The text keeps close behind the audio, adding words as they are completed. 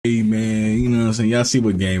I'm saying? Y'all see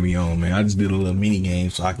what game we on, man. I just did a little mini game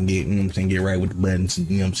so I can get, you know what I'm saying, get right with the buttons, you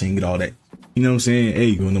know what I'm saying, get all that. You know what I'm saying?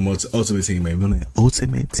 Hey, we're on the ultimate team, man. We're on the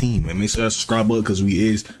ultimate team, man. Make sure y'all subscribe up because we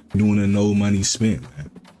is doing a no money spent, man.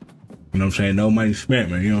 You know what I'm saying? No money spent,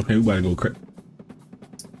 man. You know what I'm saying? We about to go crazy.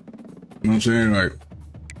 You know what I'm saying? Like,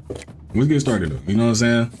 let's get started though. You know what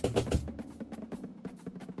I'm saying?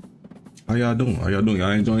 How y'all doing? How y'all doing?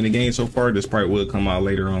 Y'all enjoying the game so far? This part will come out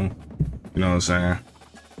later on. You know what I'm saying?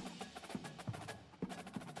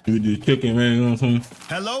 You just kicking, man. You know what I'm saying?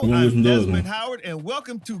 Hello, I'm Desmond Howard, and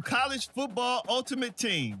welcome to College Football Ultimate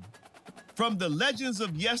Team. From the legends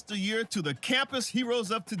of yesteryear to the campus heroes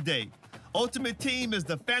of today, Ultimate Team is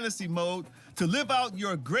the fantasy mode to live out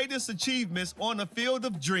your greatest achievements on a field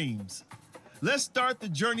of dreams. Let's start the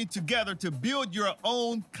journey together to build your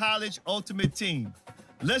own college ultimate team.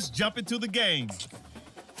 Let's jump into the game.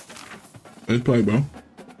 Let's play, bro.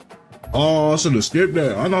 Oh, I should have skipped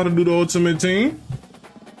that. I know how to do the ultimate team.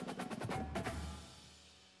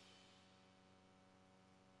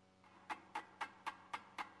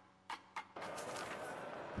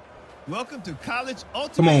 Welcome to College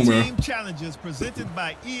Ultimate Team Challenges presented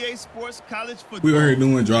by EA Sports College Football. We over here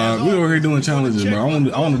doing drives. We over here doing challenges, bro. I want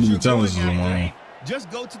to do the challenges on my own.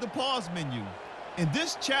 Just go to the pause menu. In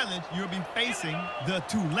this challenge, you'll be facing the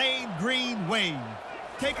Tulane Green Wave.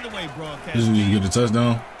 Take it away, broadcast. This is when you get the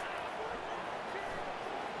touchdown.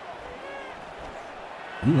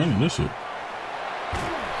 You running this shit.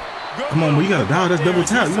 Come on, bro. You got to dial. That's double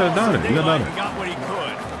tap. You got to dial it. You got to dial it. Got what he could.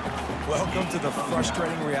 Welcome to the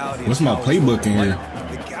frustrating reality. What's my playbook in here?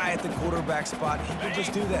 The guy at the quarterback spot, he can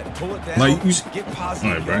just do that. Pull it down, like you get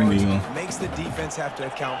positive yards, makes the defense have to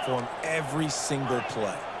account for him every single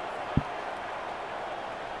play.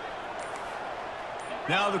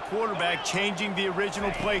 Now the quarterback changing the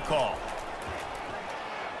original play call.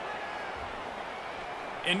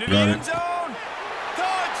 Into the end zone.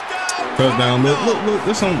 Touchdown. Touchdown. Look,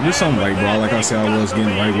 there's something right, bro. Like I said, I was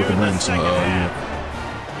getting right with the buttons. So, yeah.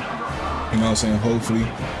 You know what I'm saying? Hopefully,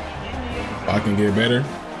 I can get better.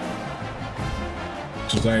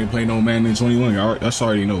 Since I ain't played no Madden in 21, that's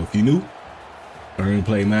already know. If you knew, I ain't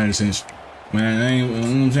played Madden since, man, you know what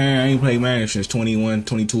I'm saying? I ain't played Madden since 21.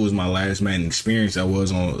 22 was my last Madden experience. I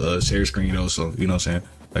was on share screen though, so you know what I'm saying?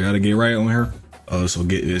 I gotta get right on her. So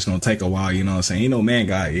it's gonna take a while, you know what I'm saying? Ain't no man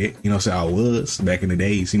guy yet. You know what I'm saying? I was back in the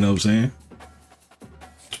days, you know what I'm saying?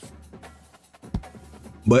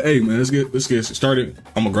 But hey, man, let's get started.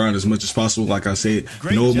 I'm gonna grind as much as possible. Like I said,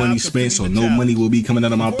 no money spent, so no money will be coming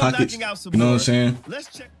out of my pockets. You know what I'm saying?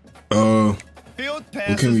 What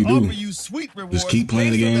can we do? Just keep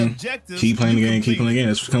playing the game. Keep playing the game. Keep playing the game.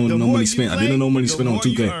 That's coming with no money spent. I didn't know money spent on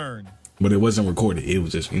 2K, but it wasn't recorded. It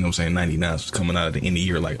was just, you know what I'm saying, 99s was coming out at the end of the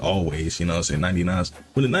year like always. You know what I'm saying? 99s.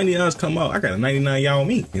 When the 99s come out, I got a 99 Yao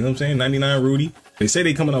Ming. You know what I'm saying? 99 Rudy. They say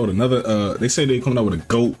they coming out with another. They say they coming out with a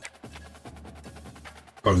GOAT.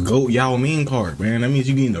 A GOAT Yao Ming card, man. That means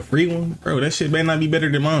you getting a free one, bro. That shit better not be better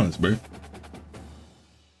than mine, bro.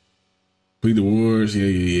 Complete the wars.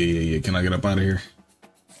 Yeah. Can I get up out of here?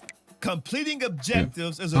 Completing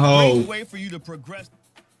objectives is a great way for you to progress.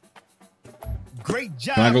 Great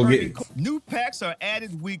job. Can I go get new packs are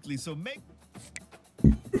added weekly, so make.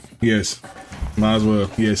 Yes, might as well.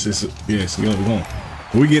 Yes. We're going.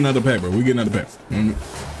 We getting another pack, bro. We getting another pack.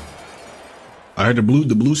 I heard the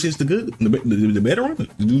blue shit's the good, the better one.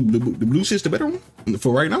 The blue shit's the better one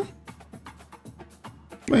for right now.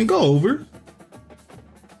 Man, go over.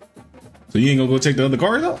 So you ain't gonna go take the other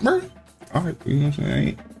cards out, bro? All right, you know what I'm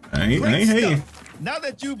saying? I ain't hating. Now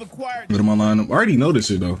that you've acquired, put them on line. I already know this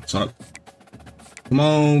shit though. So come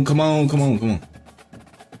on. Cause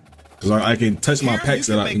I can touch my packs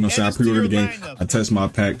that I, you know, say I pre-ordered the game. I touch my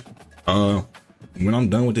pack. When I'm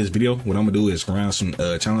done with this video, what I'm gonna do is grind some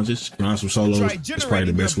challenges, grind some solos. It's probably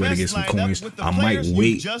the best way to get some coins. I might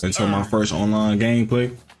wait until my first online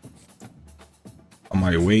gameplay. I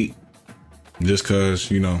might wait just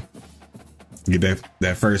cause, you know, get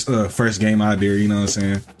that first game out there, you know what I'm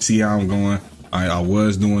saying? See how I'm going. I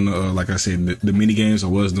was doing like I said, the mini games, I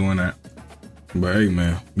was doing that. But hey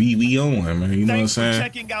man, we on, man, you know what I'm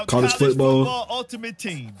saying? College football Ultimate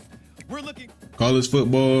Team. We're looking college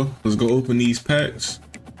football. Let's go open these packs.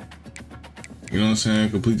 You know what I'm saying?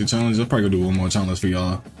 Complete the challenge. I'll probably do one more challenge for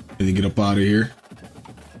y'all and then get up out of here.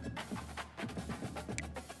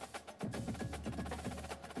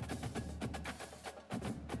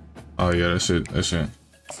 Oh yeah, that's it. Let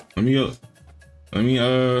me go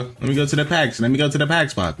to the packs. Let me go to the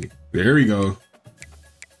packs, Poppy. There we go.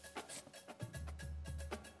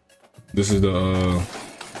 This is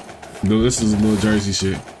this is a little jersey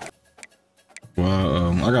shit.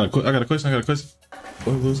 Well, I got a question.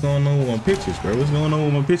 What's going on with my pictures, bro? What's going on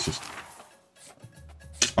with my pictures?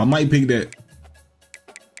 I might pick that.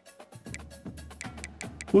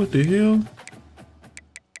 What the hell?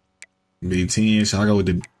 Big 10. Should I go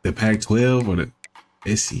with the Pac-12 or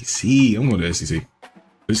the SEC? I'm going to the SEC.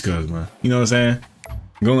 Just cause, man. You know what I'm saying?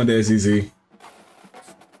 I'm going to the SEC.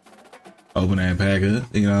 Open that pack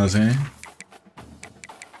up. You know what I'm saying?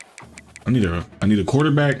 I need a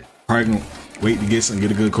quarterback. Probably gonna wait to get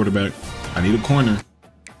a good quarterback. I need a corner.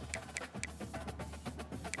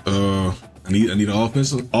 I need an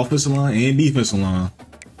offensive line and defensive line.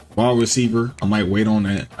 Wide receiver, I might wait on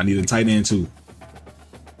that. I need a tight end too.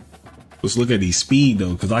 Let's look at these speed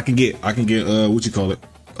though, because I can get what you call it?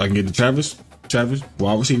 I can get the Travis,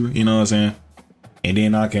 wide receiver, you know what I'm saying? And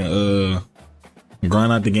then I can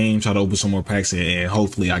grind out the game, try to open some more packs and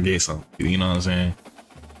hopefully I get some. You know what I'm saying?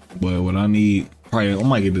 But what I need, probably I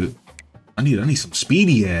might get I need some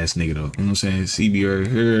speedy ass nigga though. You know what I'm saying? CB right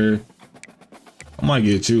here. I might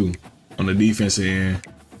get you on the defensive end.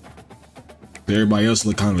 Everybody else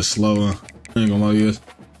look kind of slower. I ain't gonna lie to you.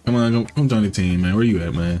 Come on, come join the team, man. Where you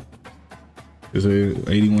at, man? There's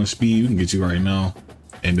a 81 speed. We can get you right now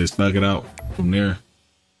and just thug it out from there.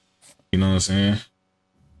 You know what I'm saying?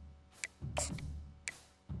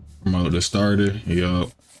 Promote the starter. Yup.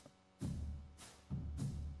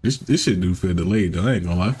 This shit do feel delayed though. I ain't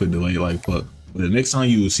gonna lie, I feel delayed like fuck. But the next time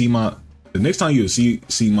you will see my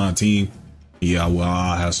my team, yeah, well,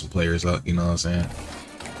 I'll have some players up. You know what I'm saying?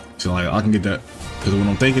 So like I can get that, because what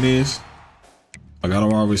I'm thinking is I got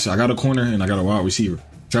a corner and I got a wide receiver.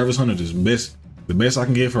 Travis Hunter is the best I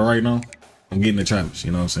can get for right now. I'm getting the Travis,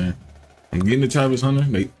 you know what I'm saying? I'm getting the Travis Hunter.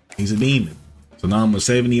 He's a demon. So now I'm a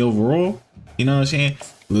 70 overall. You know what I'm saying?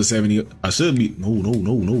 A little 70. I should be no.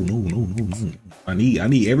 I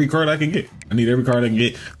need every card I can get. I need every card I can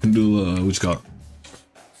get. Can do what you call it?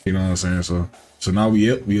 You know what I'm saying? So now we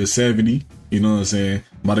a 70. You know what I'm saying?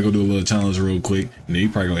 I'm about to go do a little challenge real quick, and then you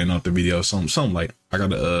probably gonna end off the video. Something like I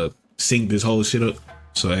gotta sync this whole shit up.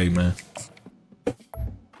 So hey man,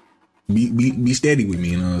 be steady with me.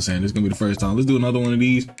 You know what I'm saying? This is gonna be the first time. Let's do another one of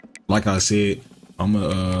these. Like I said, I'm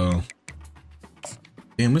gonna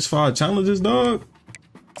damn, it's 5 challenges, dog.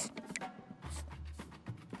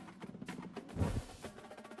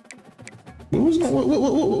 What's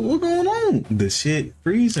going on? The shit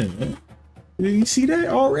freezing, man. Did you see that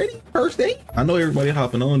already? First day? I know everybody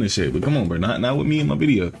hopping on this shit, but come on, bro. Not with me in my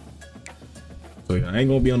video. So yeah, I ain't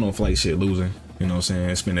gonna be on no flight shit losing. You know what I'm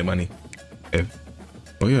saying? Spending money.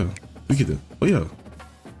 Oh yeah, we get the. Oh yeah.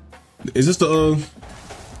 Is this the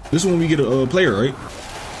this one we get a player, right?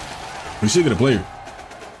 We should get a player.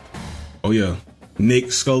 Oh yeah, Nick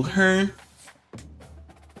Skokern.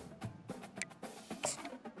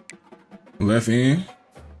 Left end.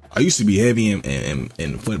 I used to be heavy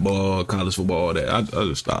in football, college football, all that. I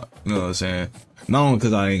just stopped. You know what I'm saying? Not only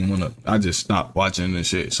because I just stopped watching this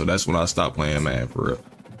shit. So that's when I stopped playing, man, for real.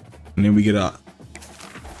 And then we get a,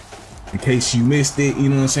 in case you missed it, you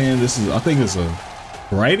know what I'm saying? I think it's a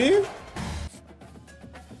right end.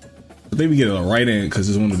 I think we get a right end because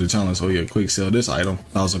it's one of the challenges. So yeah, quick sell this item.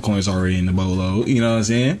 1,000 coins already in the bolo. You know what I'm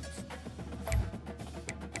saying?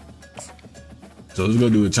 So let's go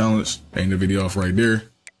do a challenge. End the video off right there.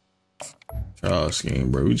 Trial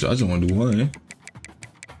scheme, bro. I just want to do one.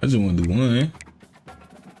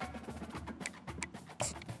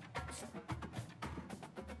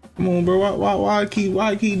 Come on, bro. Why I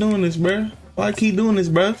keep doing this, bro? I'm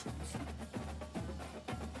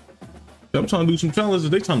trying to do some challenges.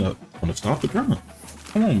 They trying to stop the crime.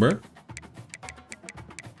 Come on, bro.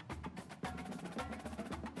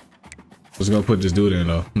 Let's go put this dude in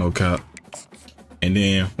though. No cap. And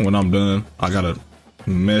then when I'm done, I gotta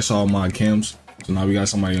mess all my chems. So now we got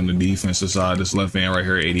somebody on the defensive side. This left hand right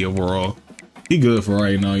here, 80 overall. He good for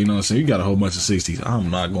right now, you know what I'm saying? You got a whole bunch of 60s.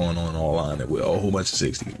 I'm not going on all line with a whole bunch of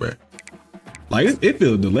 60s, bro. Like it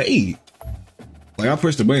feels delayed. Like I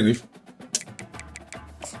pushed the button.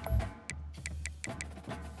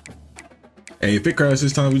 Hey, if it crashes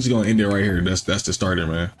this time, we just gonna end it right here. That's the starter,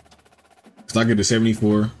 man. Cause I get the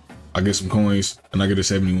 74, I get some coins, and I get the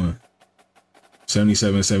 71.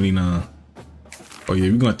 77, 79. Oh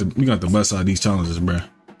yeah, we gonna have to bust out these challenges, bro.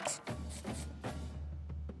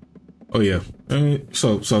 Oh yeah.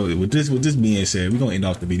 So with this being said, we're gonna end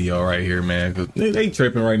off the video right here, man. Cause they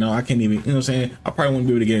tripping right now. I can't even, you know what I'm saying? I probably won't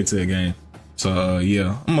be able to get into the game. So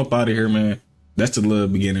yeah, I'm up out of here, man. That's the little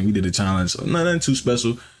beginning. We did a challenge. So nothing too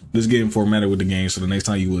special. Just getting formatted with the game. So the next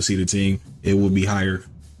time you will see the team, it will be higher,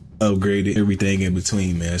 upgraded, everything in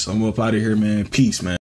between, man. So I'm up out of here, man. Peace, man.